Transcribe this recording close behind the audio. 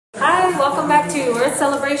everyone, welcome back to Earth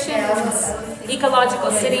Celebrations,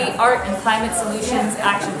 Ecological City Art and Climate Solutions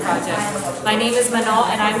Action Project. My name is Manal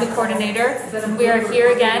and I'm the coordinator. We are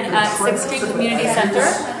here again at 6th Street Community Center.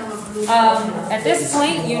 At this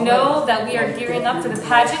point, you know that we are gearing up for the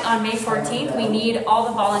pageant on May 14th. We need all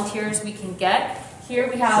the volunteers we can get.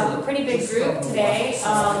 Here we have a pretty big group today,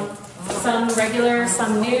 some regular,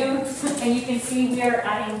 some new, and you can see we are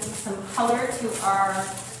adding some color to our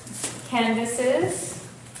canvases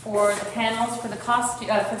for the panels for the puppets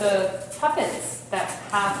that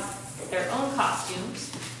have their own costumes.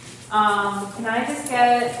 Can I just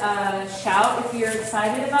get a shout if you're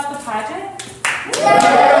excited about the pageant?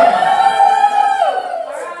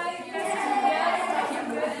 Alright,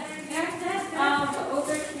 yes.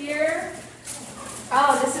 Over here.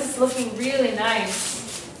 Oh, this is looking really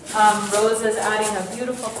nice. Rosa's adding a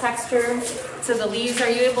beautiful texture to the leaves. Are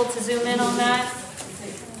you able to zoom in on that?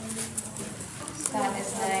 That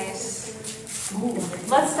is nice.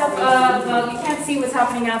 Let's step, well, you can't see what's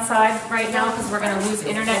happening outside right now because we're going to lose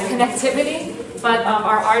internet connectivity, but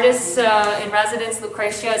our artist in residence,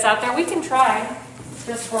 Lucretia, is out there. We can try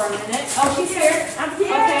just for a minute. Oh, she's here. I'm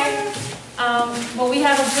here. Okay. Well, we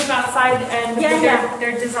have a group outside and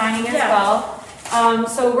they're designing as well.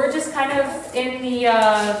 So we're just kind of in the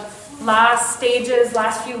last stages,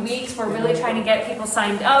 last few weeks. We're really trying to get people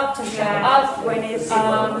signed up to show up.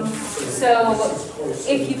 So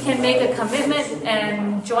if you can make a commitment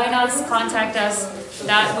and join us, contact us,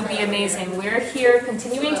 that would be amazing. We're here,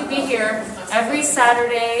 continuing to be here every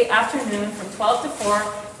Saturday afternoon from 12 to 4.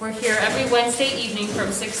 We're here every Wednesday evening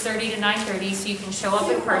from 6:30 to 9:30, so you can show up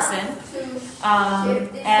in person.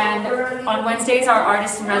 And on Wednesdays, our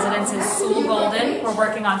artist in residence is Sue Golden. We're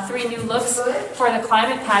working on 3 new looks for the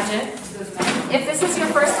climate pageant. If this is your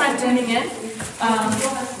first time tuning in,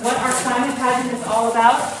 what our climate pageant is all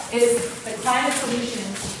about is the climate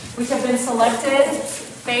solutions, which have been selected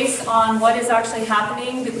based on what is actually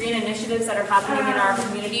happening, the green initiatives that are happening in our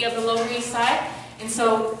community of the Lower East Side. And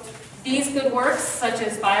so these good works, such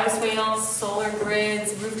as bioswales, solar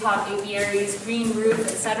grids, rooftop apiaries, green roof,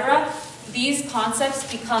 etc., these concepts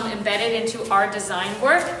become embedded into our design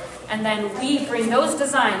work, and then we bring those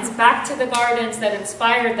designs back to the gardens that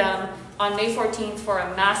inspired them on May 14th for a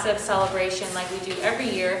massive celebration like we do every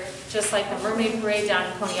year, just like the Mermaid Parade down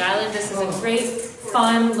in Coney Island. This is a great,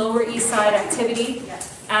 fun, Lower East Side activity.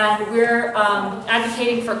 And we're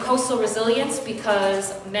advocating for coastal resilience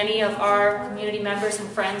because many of our community members and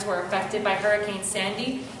friends were affected by Hurricane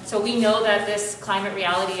Sandy. So we know that this climate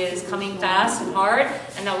reality is coming fast and hard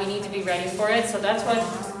and that we need to be ready for it. So that's what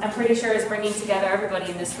I'm pretty sure is bringing together everybody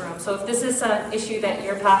in this room. So if this is an issue that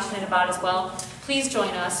you're passionate about as well, please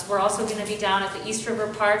join us. We're also going to be down at the East River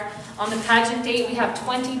Park. On the pageant date, we have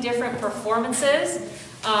 20 different performances,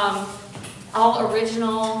 all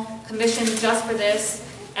original, commissioned just for this.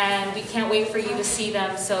 And we can't wait for you to see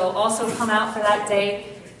them. So also come out for that day.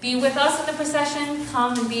 Be with us in the procession.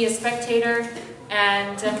 Come and be a spectator.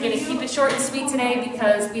 And I'm going to keep it short and sweet today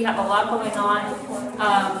because we have a lot going on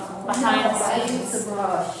behind the scenes.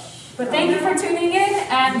 But thank you for tuning in,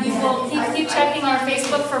 and we will keep checking our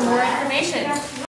Facebook for more information.